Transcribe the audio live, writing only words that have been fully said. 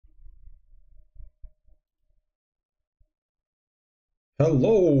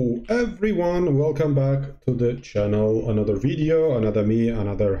Hello everyone, welcome back to the channel. Another video,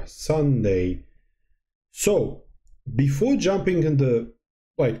 another Sunday. So before jumping into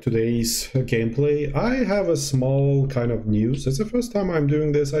today's gameplay, I have a small kind of news. It's the first time I'm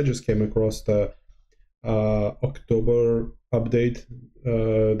doing this. I just came across the October update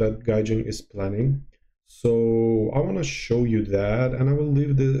that Gaijin is planning. So I want to show you that, and I will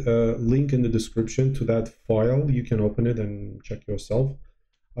leave the link in the description to that file. You can open it and check yourself.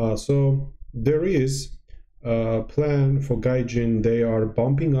 So there is a plan for Gaijin. They are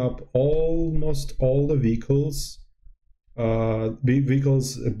bumping up almost all the vehicles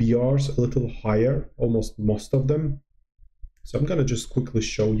BRs a little higher, almost most of them. So I'm gonna just quickly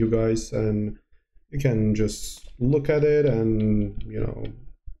show you guys, and you can just look at it and, you know,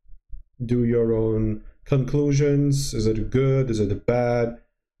 do your own conclusions. Is it good? Is it bad?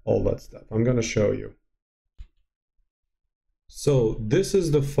 All that stuff. I'm gonna show you. So this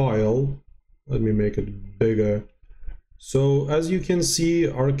is the file. Let me make it bigger. So as you can see,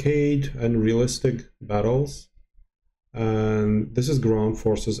 arcade and realistic battles. And this is ground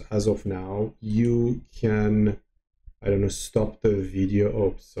forces as of now. You can, I don't know, stop the video.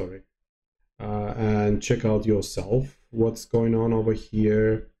 Oh, sorry. And check out yourself what's going on over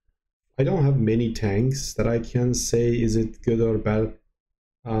here. I don't have many tanks that I can say is it good or bad,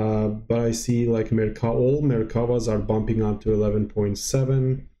 but I see like all Merkavas are bumping up to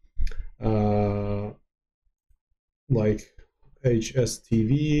 11.7, like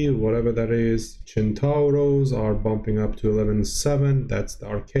HSTV, whatever that is, Centauros are bumping up to 11.7. That's the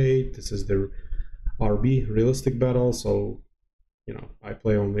arcade. This is the RB, realistic battle. So, you know, I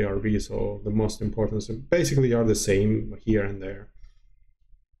play only RB, so the most important, so basically are the same here and there.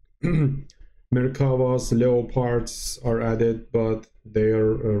 Merkavas, Leopards are added, but their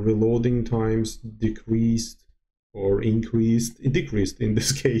reloading times decreased or increased, decreased in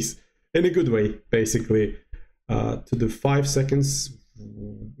this case, in a good way, basically, to the 5 seconds.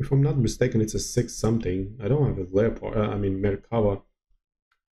 If I'm not mistaken, it's a 6 something. I don't have a Leopard, Merkava,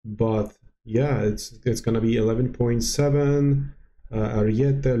 but yeah, it's gonna be 11.7.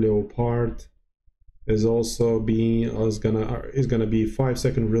 Ariete, Leopard is also gonna be 5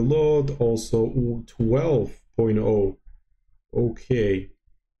 second reload, also 12.0. okay,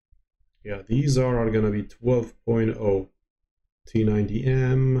 yeah, these are gonna be 12.0.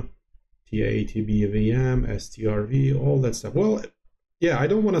 T90M, TATBVM, STRV, all that stuff. Well, yeah, I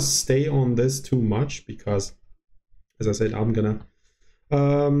don't want to stay on this too much because, as I said, I'm gonna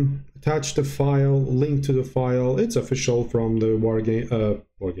attach the file, link to the file. It's official from the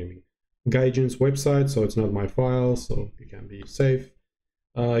Wargaming Gaijin's website, so it's not my file, so you can be safe.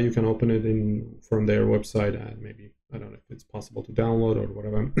 You can open it from their website, and maybe, I don't know if it's possible to download or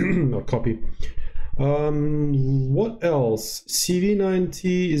whatever, or copy. What else?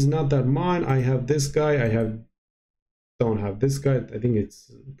 CV90 is not that mine. I have this guy. Don't have this guy. I think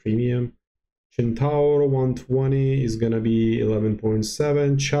it's premium. Centaur 120 is gonna be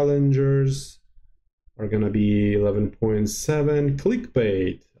 11.7. Challengers are gonna be 11.7.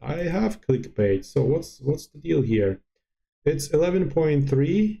 Clickbait. I have clickbait. So what's the deal here? It's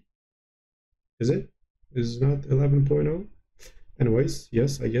 11.3. Is it? Is it not 11.0? Anyways,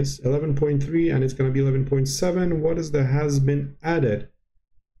 yes, I guess 11.3, and it's gonna be 11.7. What is the has been added?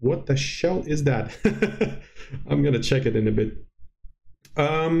 What the shell is that? I'm gonna check it in a bit.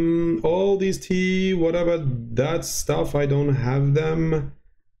 All these whatever that stuff, I don't have them.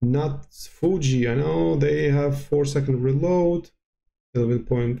 Not Fuji. I know they have 4 second reload. 11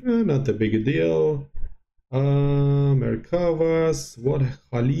 point, not a big deal. Merkavas, what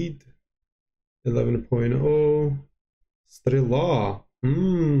Khalid, 11.0. Strela,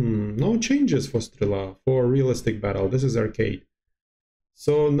 no changes for Strela for realistic battle. This is arcade,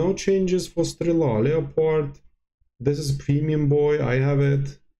 so no changes for Strela. Leopard, this is premium boy. I have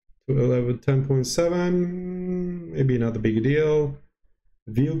it to 10.7, maybe not a big deal.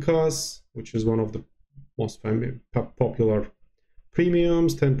 Vilkas, which is one of the most popular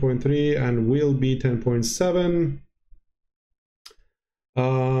premiums, 10.3, and will be 10.7.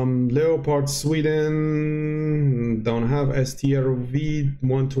 Leopard Sweden, don't have. STRV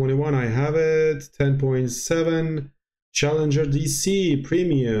 121, I have it, 10.7. Challenger DC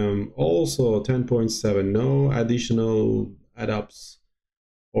premium, also 10.7. no additional add-ups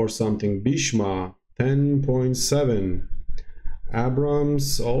or something. Bishma 10.7.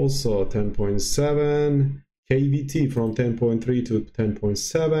 Abrams also 10.7. KVT from 10.3 to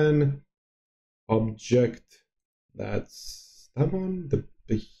 10.7. Object, that's that one. The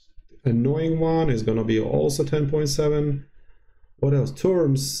annoying one is gonna be also 10.7. What else?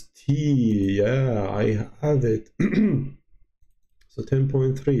 Terms T, yeah, I have it. So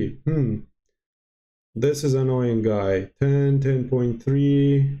 10.3. This is annoying guy.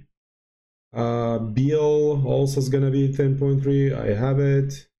 10.3. Beal also is gonna be 10.3. I have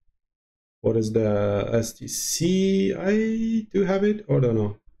it. What is the STC? I do have it, or don't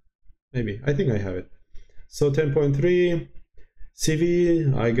know. Maybe. I think I have it. So 10.3.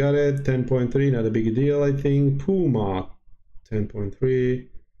 CV, I got it. 10.3, not a big deal, I think. Puma, 10.3.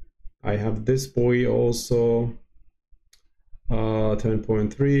 I have this boy also.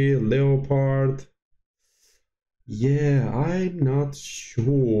 10.3. Leopard. Yeah, I'm not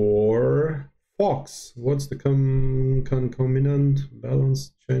sure. Fox, what's the concomitant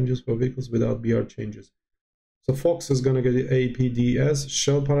balance changes for vehicles without BR changes? So Fox is gonna get the APDS.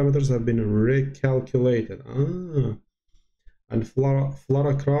 Shell parameters have been recalculated. And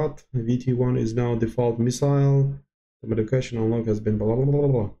Flaracrat VT1 is now default missile. The modification unlock has been blah blah blah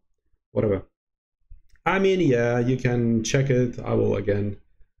blah. Whatever. I mean, yeah, you can check it. I will again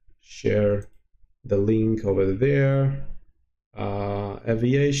share the link over there.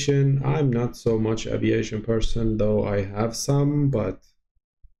 Aviation, I'm not so much aviation person, though I have some, but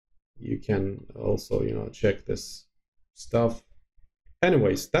you can also, you know, check this stuff.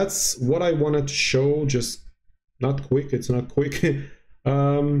 Anyways, that's what I wanted to show. Just not quick, it's not quick.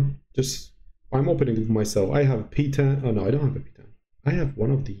 Just I'm opening it myself. I have P10. Oh no, I don't have a P10. I have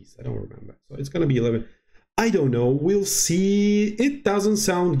one of these. I don't remember. So it's gonna be 11. I don't know. We'll see. It doesn't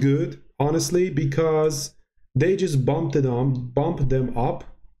sound good, honestly, because they just bumped them up,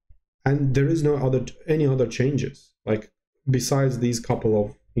 and there is any other changes. Like besides these couple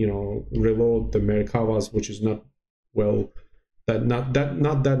of, you know, reload the Merkavas, which is not not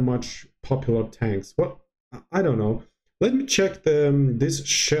that much popular tanks. What, I don't know. Let me check this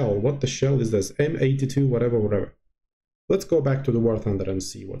shell. What the shell is this? M82 whatever. Let's go back to the War Thunder and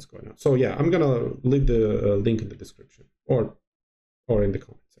see what's going on. So yeah, I'm gonna leave the link in the description or in the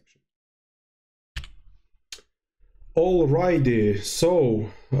comment section. Alrighty, so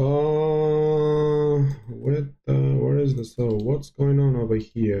where is the, so what's going on over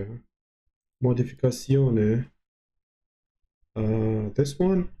here? Modificazione. This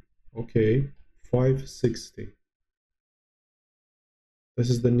one, okay, 560. This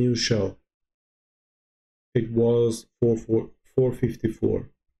is the new shell. It was 454.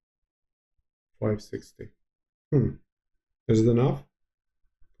 560. Is it enough?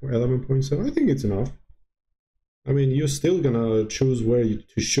 11.7. I think it's enough. I mean, you're still gonna choose where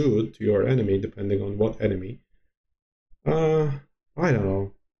to shoot your enemy, depending on what enemy. I don't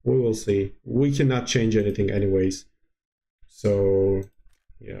know. We will see. We cannot change anything anyways. So,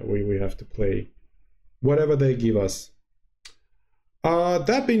 yeah, we have to play whatever they give us.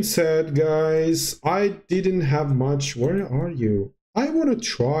 That being said, guys, I didn't have much. Where are you? I want to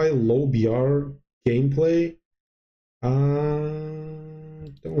try low BR gameplay. Why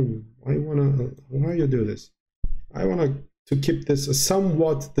you do this? I want to keep this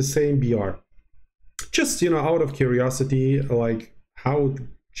somewhat the same BR. Just, you know, out of curiosity, like how it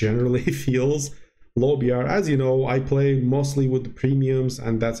generally feels. Low BR, as you know, I play mostly with the premiums,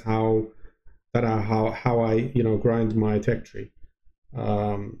 and that's how I, you know, grind my tech tree.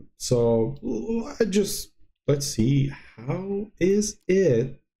 So let's see, how is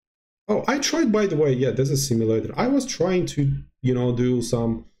it? Oh, I tried, by the way, yeah, this is simulator. I was trying to, you know, do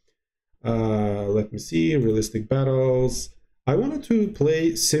some let me see, realistic battles. I wanted to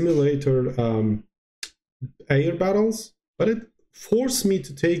play simulator air battles, but it forced me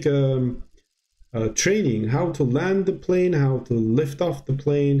to take training, how to land the plane, how to lift off the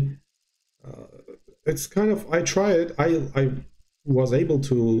plane. It's kind of, I tried, I was able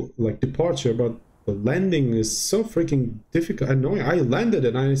to, like, departure, but the landing is so freaking difficult, annoying. I landed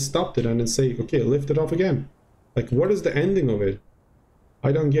it and I stopped it and then say, okay, lift it off again. Like, what is the ending of it?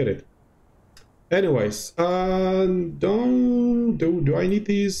 I don't get it. Anyways, do I need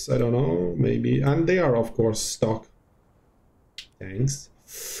these? I don't know, maybe. And they are, of course, stock. Thanks.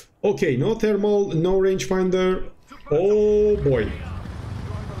 Okay, no thermal, no rangefinder. Oh boy.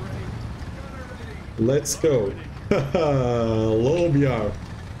 Let's go. Low BR.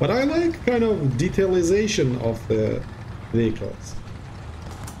 But I like kind of detailization of the vehicles.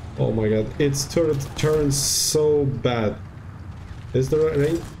 Oh my god, its turret turns so bad. Is there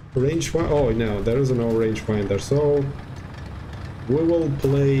a rangefinder? Oh no, there is no rangefinder. So we will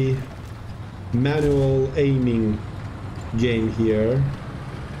play manual aiming game here.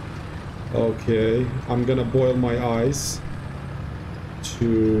 Okay, I'm gonna boil my eyes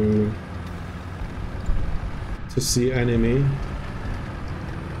to see enemy.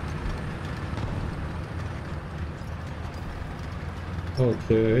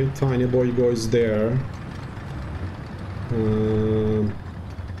 Okay, tiny boy goes there.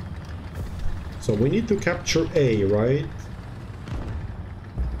 So we need to capture A, right?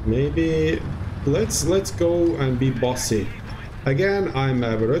 Maybe let's go and be bossy. Again, I'm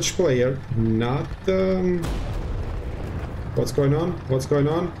average player, not what's going on? What's going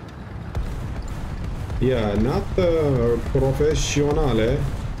on? Yeah, not professionale.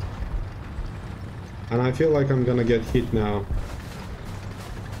 And I feel like I'm gonna get hit now.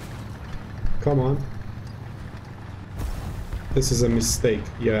 Come on. This is a mistake.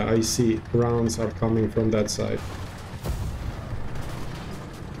 Yeah, I see. Rounds are coming from that side.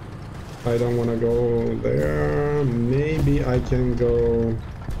 I don't want to go there. Maybe I can go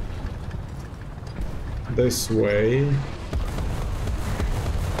this way.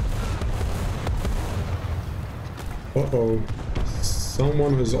 Uh-oh.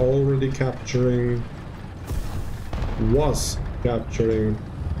 Someone who's already capturing... was capturing...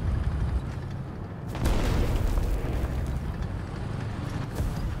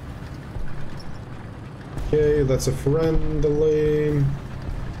 Okay, that's a friendly.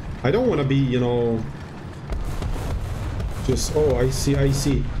 I don't want to be, you know, just... Oh, I see, I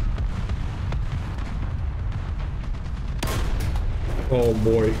see. Oh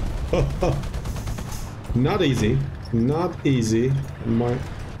boy. Not easy. Not easy. My...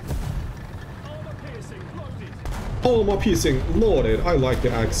 Armor piercing loaded. I like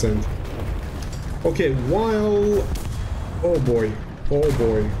the accent. Okay, while... Oh boy. Oh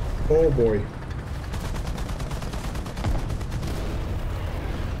boy. Oh boy.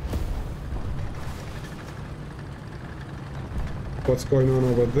 What's going on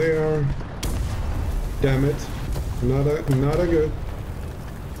over there? Damn it. Not a good.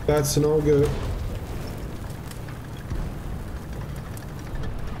 That's no good.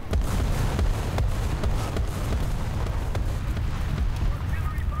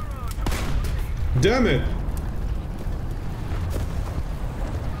 Damn it.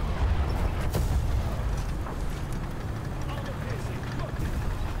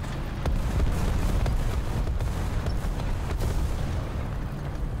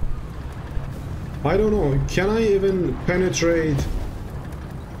 I don't know, can I even penetrate?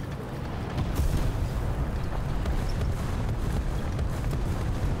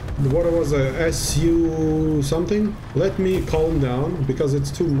 What was a SU something? Let me calm down because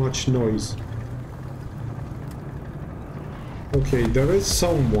it's too much noise. Okay, there is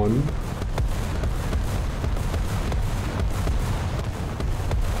someone.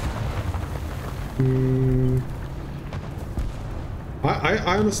 I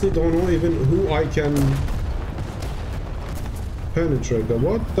honestly don't know even who I can penetrate.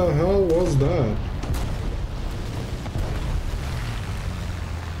 What the hell was that?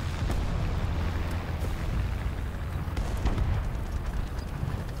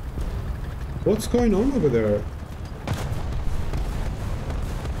 What's going on over there?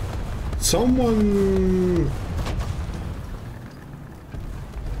 Someone...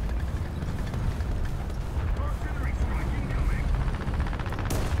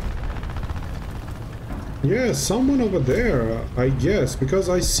 Yeah, someone over there, I guess, because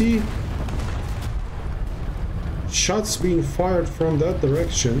I see shots being fired from that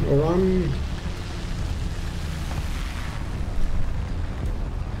direction, or I'm...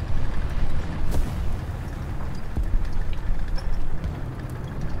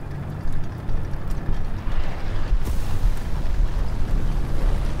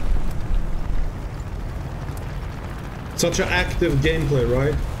 Such an active gameplay,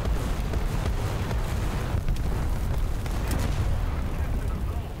 right?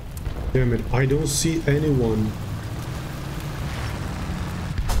 Damn it, I don't see anyone.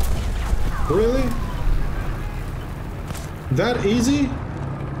 Really? That easy?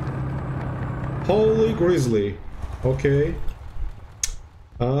 Holy grizzly. Okay.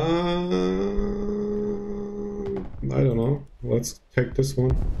 I don't know. Let's take this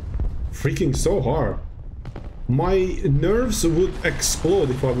one. Freaking so hard. My nerves would explode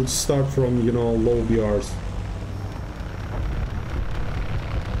if I would start from, you know, low BRs.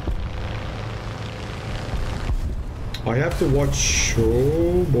 I have to watch,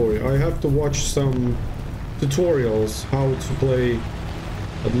 oh boy, I have to watch some tutorials how to play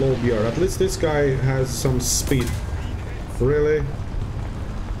at low BR. At least this guy has some speed. Really?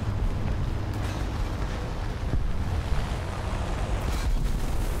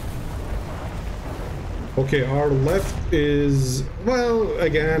 Okay, our left is, well,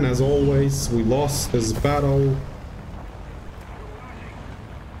 again, as always, we lost this battle.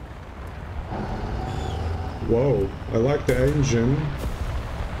 Whoa, I like the engine.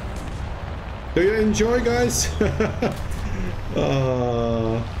 Do you enjoy, guys?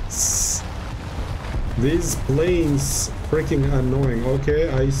 These planes freaking annoying. Okay,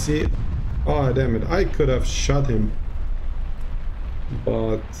 I see. Oh, damn it. I could have shot him.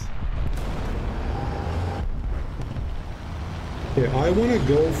 But... okay, I want to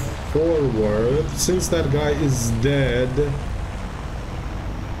go forward. Since that guy is dead...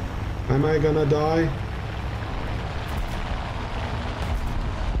 am I gonna die?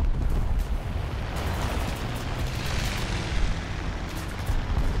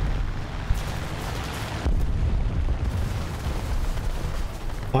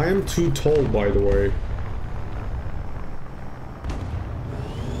 I am too tall, by the way.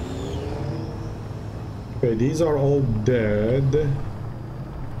 Okay, these are all dead.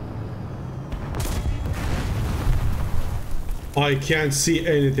 I can't see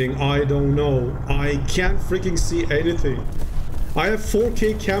anything. I don't know. I can't freaking see anything. I have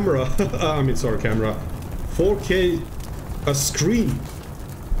 4K camera. I mean, sorry, camera. 4K screen.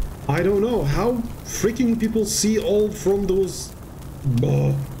 I don't know how freaking people see all from those...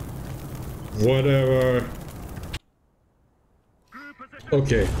 oh, whatever.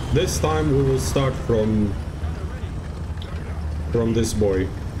 Okay, this time we will start from this boy.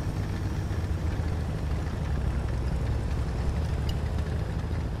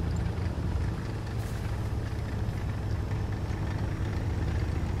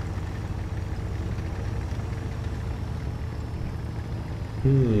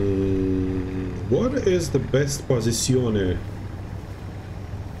 What is the best posizione?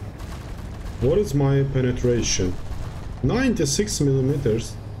 What is my penetration? 96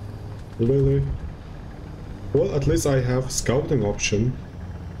 millimeters? Really? Well, at least I have scouting option.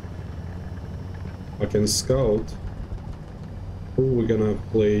 I can scout. Who we gonna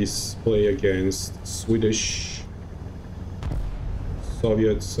play against? Swedish,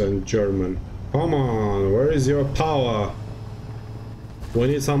 Soviets and German. Come on, where is your power? We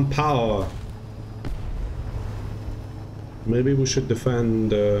need some power. Maybe we should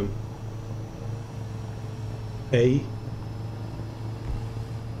defend A.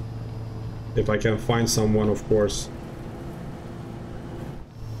 If I can find someone, of course.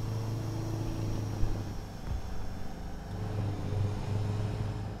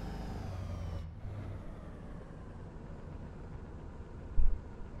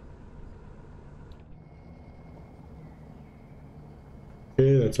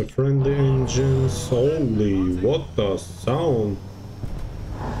 Okay, that's a friendly engine. Holy, what the sound?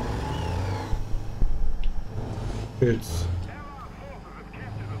 It's...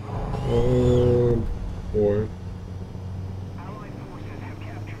 oh boy.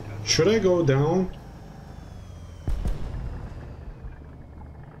 Should I go down?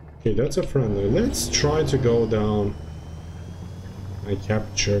 Okay, that's a friendly. Let's try to go down. I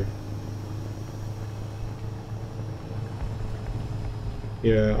capture.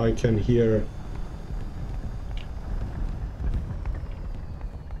 Yeah, I can hear.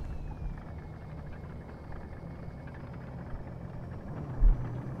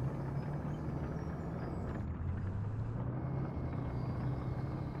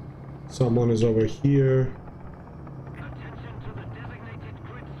 Someone is over here. Attention to the designated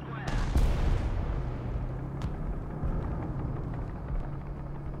grid square.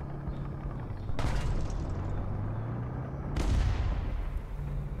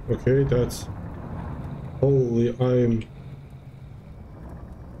 Okay, that's... holy, I'm...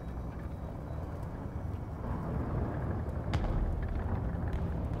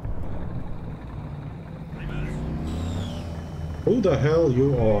 who the hell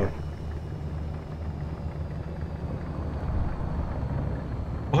you are?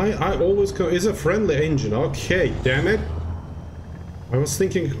 I always go... it's a friendly engine. Okay, damn it. I was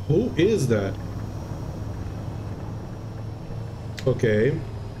thinking, who is that? Okay.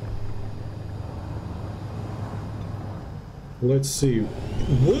 Let's see.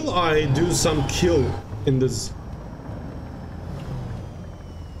 Will I do some kill in this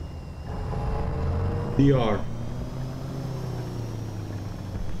DR?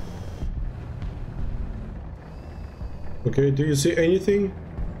 Okay, do you see anything?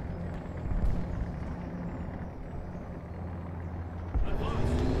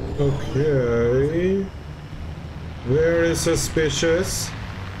 Okay. Very suspicious.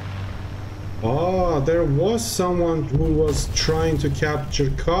 Ah, there was someone who was trying to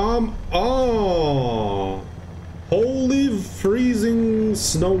capture. Come on! Holy freezing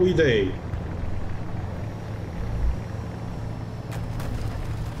snowy day.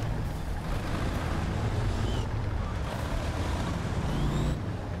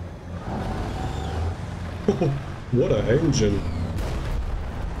 What an engine.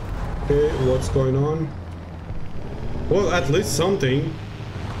 Okay, what's going on? Well, at least something.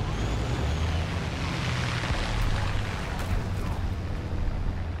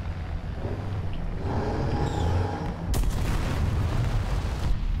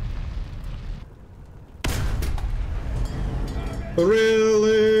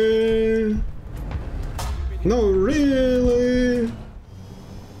 Really? No, really?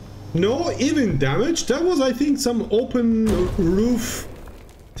 No, even damage? That was, I think, some open roof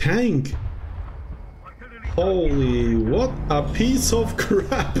tank. Holy, what a piece of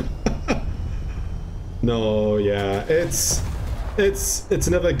crap. No, yeah, it's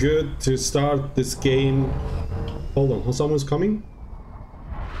never good to start this game. Hold on, someone's coming?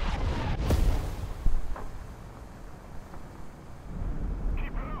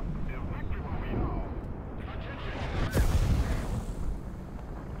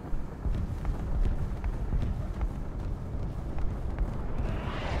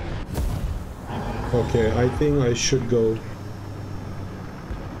 Okay, I think I should go.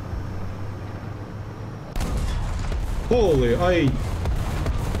 Holy,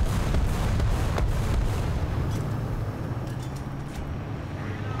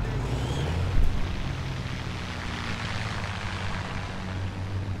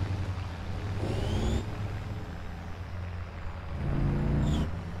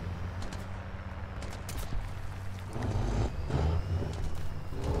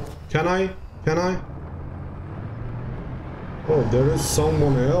 Can I? Can I? Oh, there is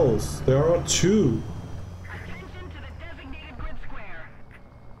someone else. There are two. Attention to the designated grid square.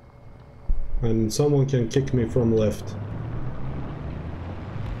 And someone can kick me from left.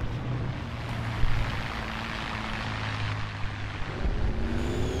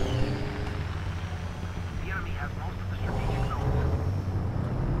 The enemy has most of the strategic zones.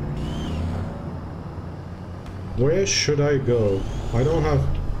 Where should I go? I don't have...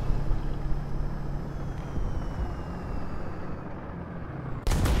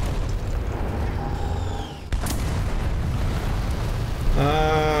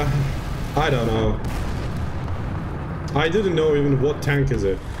 I don't know. I didn't know even what tank is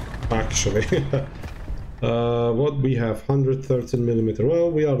it, actually. What we have, 113 millimeter. Well,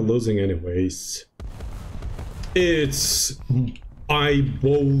 we are losing anyways. It's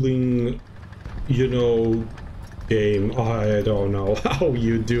eyeballing, you know, game. I don't know how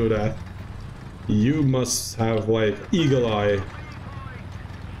you do that. You must have like eagle eye.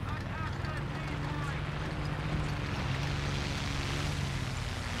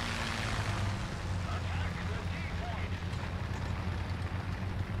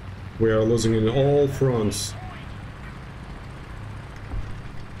 We are losing in all fronts.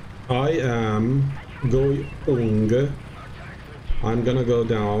 I am going. I'm gonna go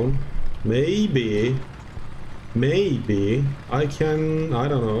down. Maybe I can, I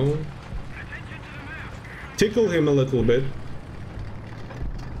don't know, tickle him a little bit.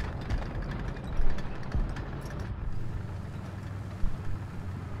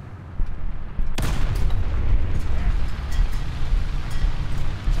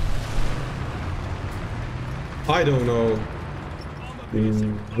 I don't know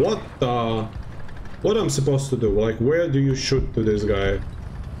what I'm supposed to do. Like, where do you shoot to this guy?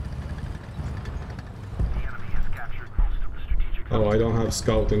 Oh, I don't have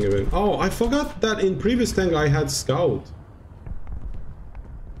scouting even. Oh, I forgot that in previous tank I had scout.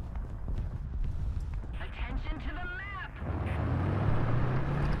 Attention to the map.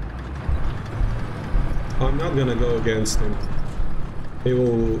 I'm not gonna go against him. He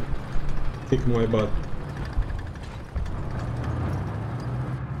will kick my butt.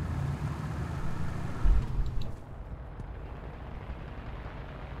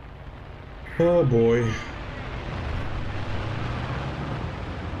 Oh boy.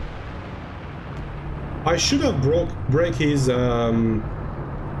 I should have break his engine.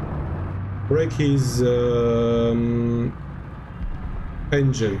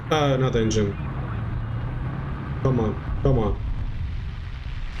 Not engine. Come on, come on.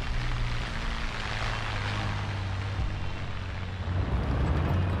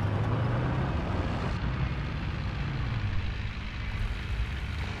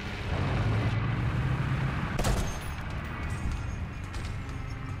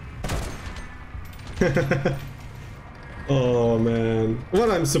 Oh man,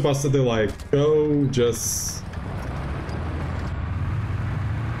 what I'm supposed to do, like, go just...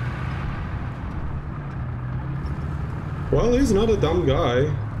 Well, he's not a dumb guy.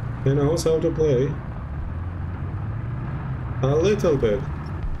 He knows how to play. A little bit.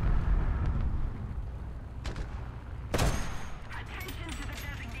 Attention to the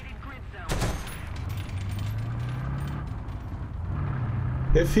designated grid zone.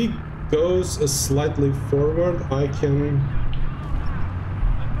 If he goes slightly forward, I can...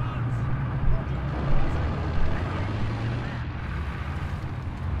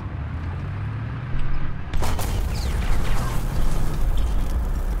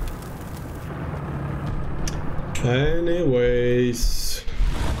 Anyways,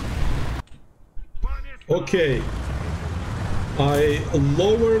 Okay. I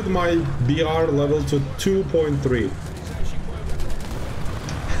lowered my BR level to 2.3.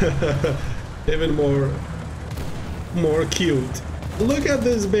 Even more cute. Look at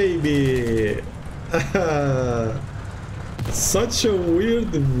this baby. Such a weird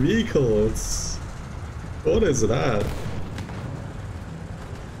vehicle. What is that?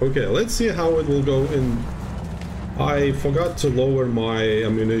 Okay, let's see how it will go in. I forgot to lower my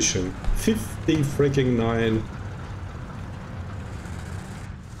ammunition. 50 freaking 9.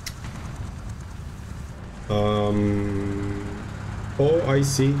 Oh, I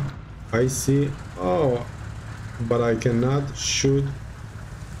see. I see. Oh, but I cannot shoot.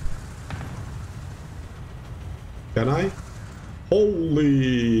 Can I?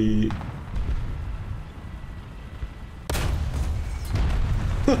 Holy.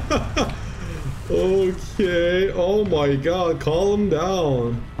 Okay. Oh my god, calm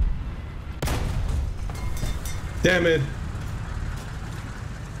down. Damn it.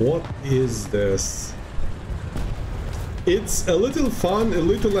 What is this? It's a little fun, a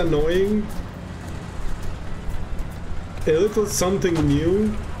little annoying, a little something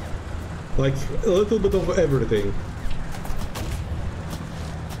new, like a little bit of everything.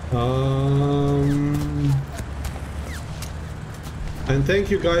 And thank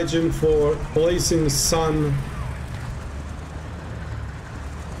you, Gaijin, for placing sun.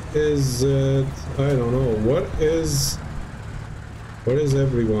 Is it? I don't know. What is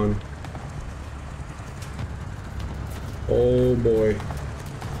everyone? Oh boy.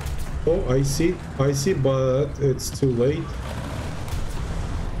 Oh, I see, but it's too late.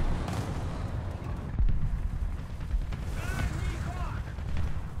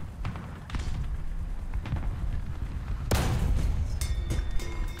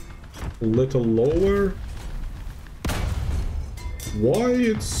 A little lower. Why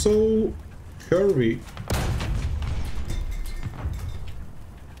it's so curvy?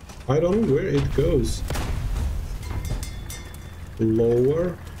 I don't know where it goes.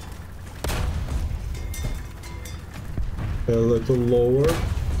 Lower. A little lower.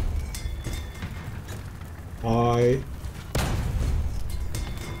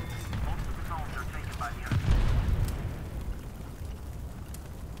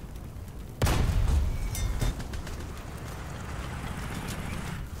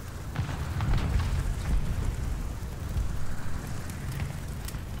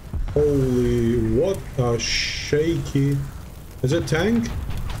 Holy, what a shaky. Is it tank?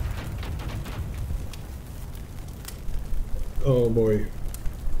 Oh boy.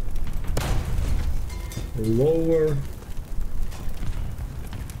 Lower.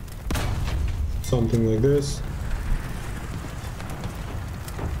 Something like this.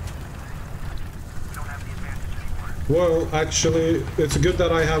 Well, actually, it's good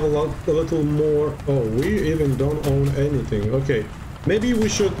that I have a little more. Oh, we even don't own anything. Okay, maybe we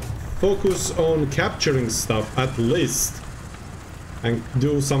should focus on capturing stuff at least and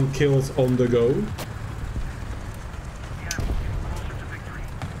do some kills on the go.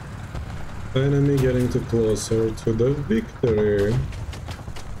 Enemy getting too closer to the victory.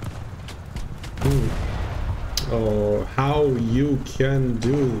 Oh, how you can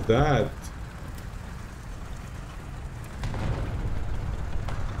do that?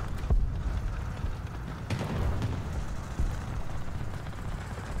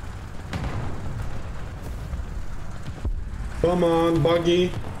 Come on,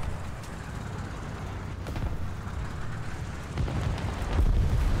 buggy.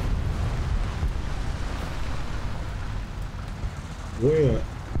 Where?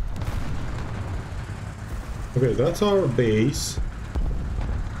 Okay, that's our base.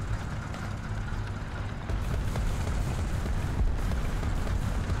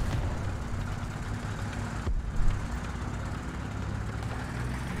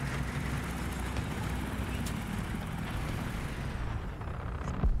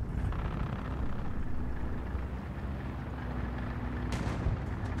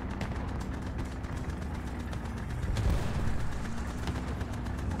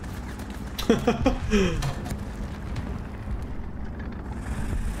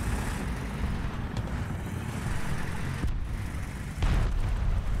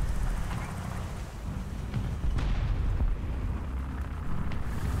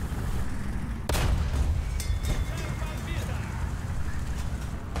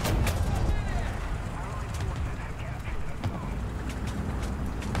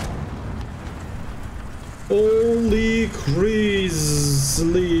 Holy crazy,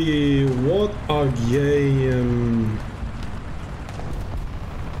 what a game.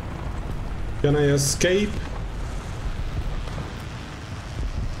 Can I escape?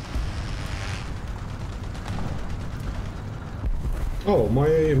 Oh, my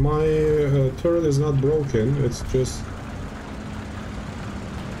turret is not broken. It's just.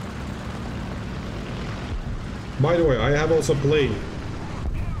 By the way, I have also played.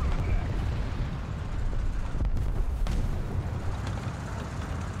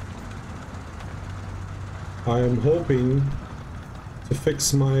 I am hoping to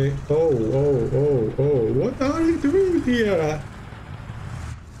fix my... Oh, what are you doing here?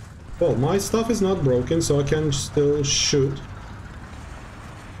 Well, my stuff is not broken, so I can still shoot.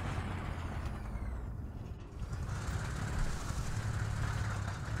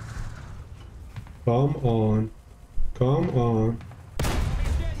 Come on. Come on.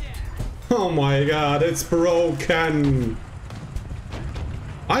 Oh my god, it's broken!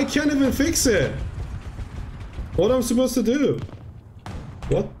 I can't even fix it! What am I supposed to do?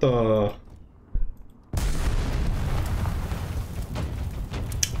 What the...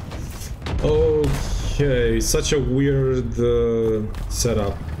 Okay, such a weird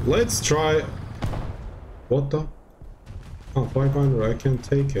setup. Let's try... What the... Oh, 500, I can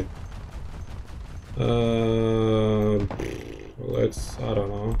take it. Let's... I don't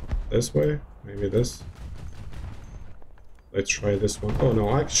know. This way? Maybe this? Let's try this one. Oh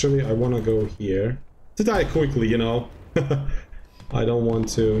no, actually I want to go here. To die quickly, you know. I don't want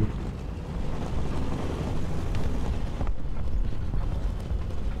to...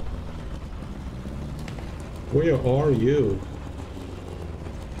 Where are you?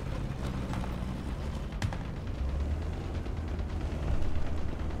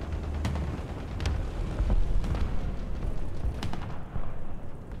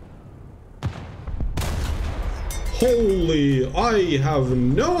 Holy, I have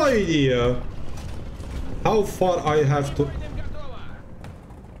no idea how far I have to...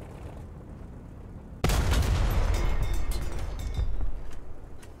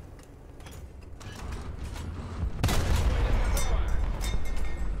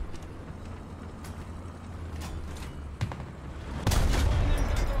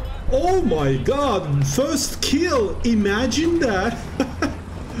 Oh my god, first kill, imagine that.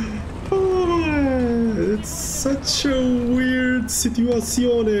 Oh, it's such a weird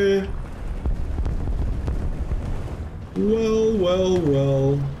situation.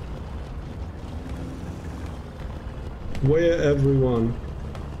 Well. Where everyone?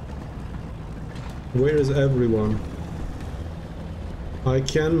 Where is everyone? I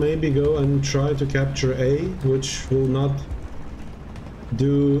can maybe go and try to capture A, which will not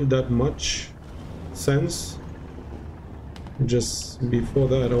do that much sense. Just before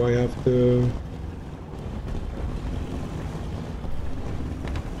that, I have to...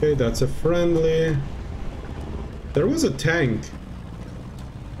 Okay, that's a friendly. There was a tank.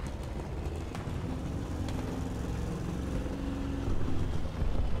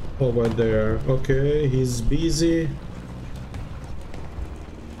 Over there. Okay, he's busy.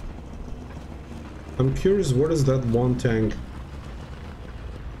 I'm curious, what is that one tank?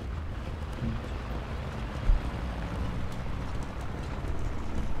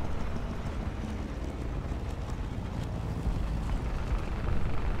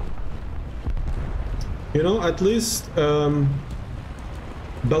 You know, at least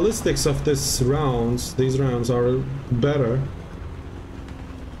ballistics of these rounds are better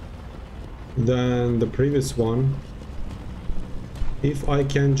than the previous one. If I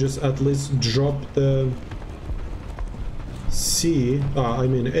can just at least drop the I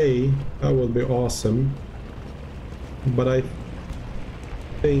mean A, that would be awesome. But I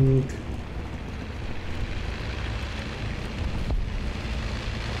think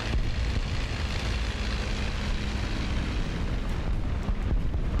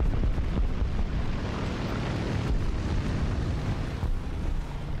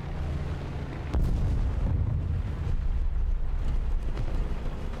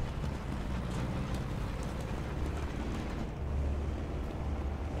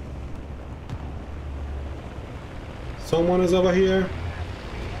someone is over here.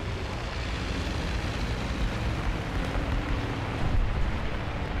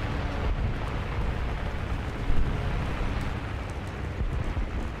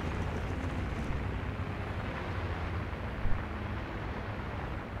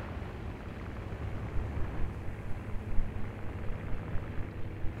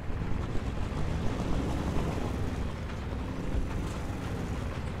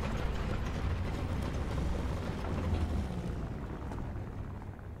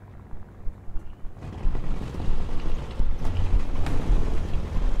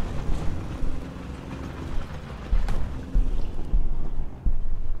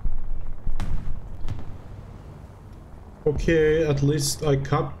 Okay, at least I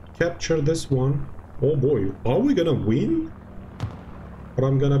captured this one. Oh boy, are we gonna win? but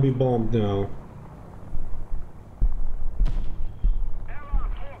I'm gonna be bombed now.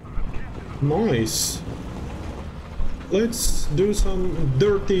 Nice. Let's do some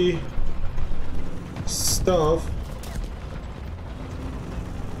dirty stuff.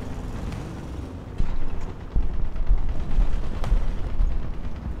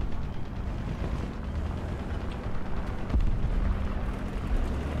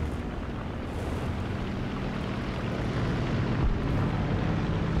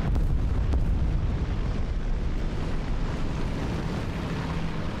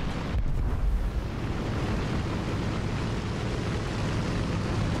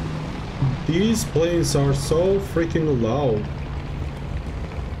 These planes are so freaking loud.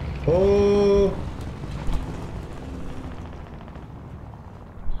 Oh.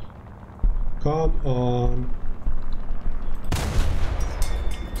 Come on.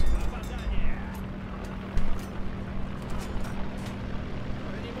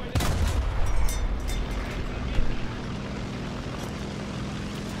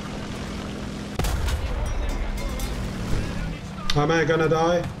 Am I gonna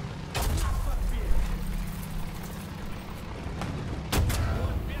die?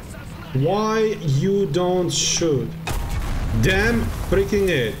 Why you don't shoot? Damn freaking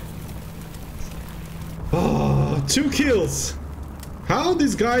it. Ah, 2 kills. How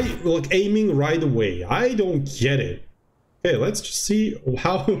this guy like aiming right away? I don't get it. Okay, let's just see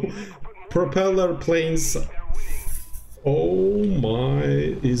how propeller planes. Oh my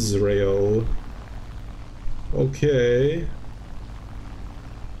Israel. Okay.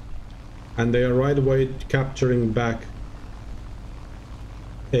 And they are right away capturing back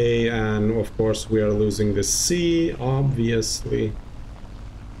A, and of course we are losing the C, obviously.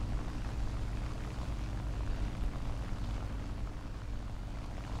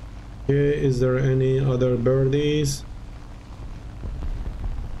 Okay, is there any other birdies?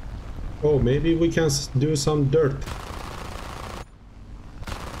 Oh, maybe we can do some dirt.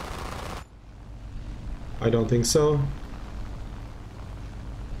 I don't think so.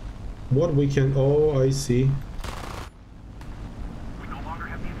 What we can... Oh, I see.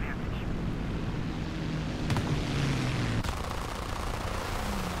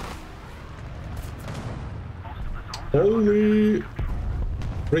 Holy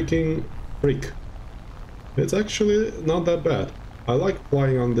freaking freak. It's actually not that bad. I like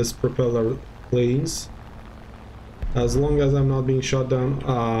flying on this propeller planes. As long as I'm not being shot down.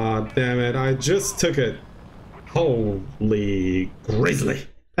 Ah, damn it. I just took it. Holy grizzly.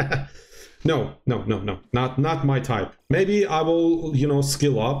 No. Not my type. Maybe I will, you know,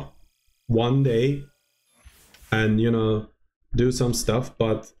 skill up one day and, you know, do some stuff.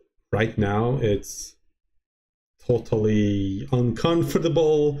 But right now it's totally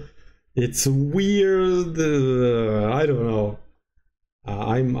uncomfortable. It's weird. I don't know.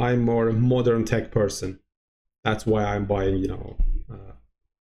 I'm more a modern tech person. That's why I'm buying, you know,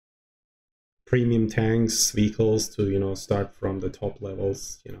 premium tanks, vehicles to, you know, start from the top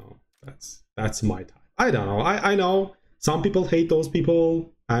levels. You know, that's my type. I don't know. I know some people hate those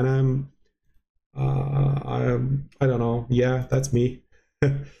people, and I don't know. Yeah, that's me.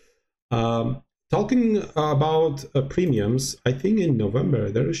 Talking about premiums, I think in November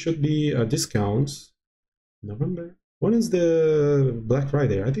there should be a discount. November? When is the Black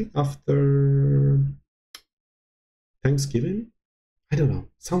Friday? I think after Thanksgiving? I don't know.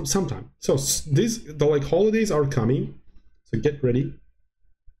 Sometime. So the like holidays are coming, so get ready.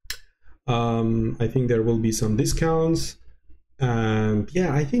 I think there will be some discounts. And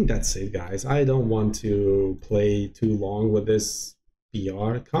yeah, I think that's it, guys. I don't want to play too long with this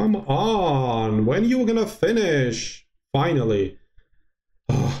PR. Come on, when you gonna finish? Finally.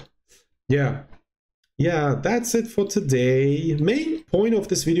 Oh, yeah, that's it for today. Main point of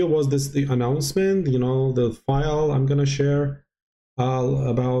this video was the announcement, you know, the file I'm gonna share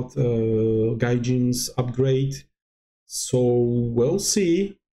about Gaijin's upgrade. So we'll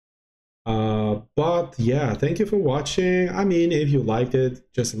see. But yeah, thank you for watching. I mean, if you liked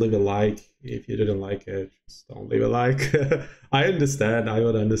it, just leave a like. If you didn't like it, just don't leave a like. I understand. I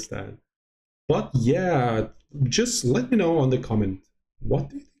would understand. But yeah, just let me know on the comment. What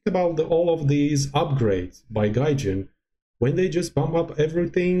do you think about all of these upgrades by Gaijin when they just bump up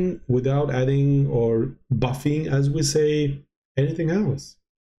everything without adding or buffing, as we say, anything else?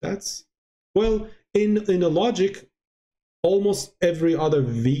 That's, well, in a logic, almost every other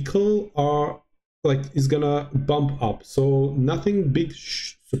vehicle is gonna bump up, so nothing big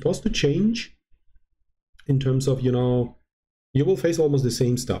supposed to change in terms of, you know, you will face almost the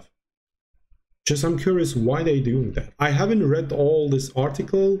same stuff. Just I'm curious why they doing that. I haven't read all this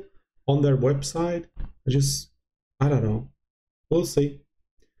article on their website. I don't know. We'll see.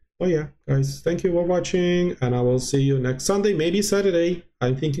 Oh yeah, guys, thank you for watching, and I will see you next Sunday, maybe Saturday.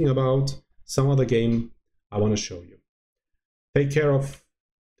 I'm thinking about some other game I want to show you.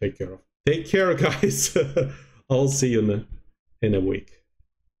 Take care, guys. I'll see you in a week.